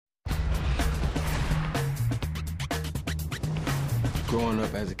growing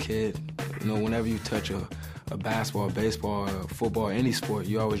up as a kid, you know, whenever you touch a basketball, baseball, football, any sport,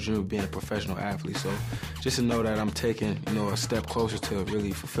 you always dream of being a professional athlete. So just to know that I'm taking, you know, a step closer to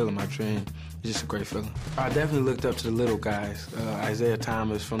really fulfilling my dream, it's just a great feeling. I definitely looked up to the little guys. Isaiah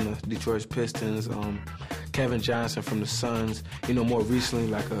Thomas from the Detroit Pistons, Kevin Johnson from the Suns, you know, more recently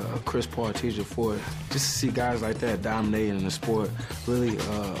like a Chris Paul, TJ Ford. Just to see guys like that dominating in the sport, really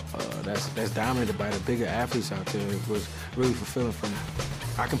that's dominated by the bigger athletes out there, it was really fulfilling for me.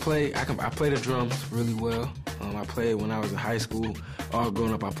 I play the drums really well. I played when I was in high school. All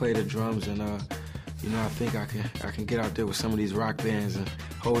growing up, I played the drums, and you know, I think I can get out there with some of these rock bands and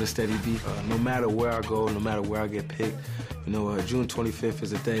hold a steady beat. No matter where I go, no matter where I get picked, you know, June 25th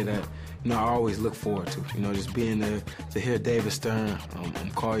is a day that, you know, I always look forward to. You know, just being there to hear David Stern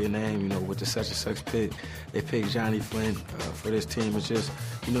call your name, you know, with the such and such pick. They picked Jonny Flynn for this team. It's just,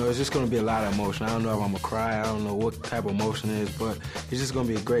 you know, it's just going to be a lot of emotion. I don't know if I'm going to cry. I don't know what type of emotion it is, but it's just going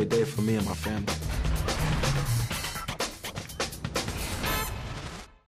to be a great day for me and my family.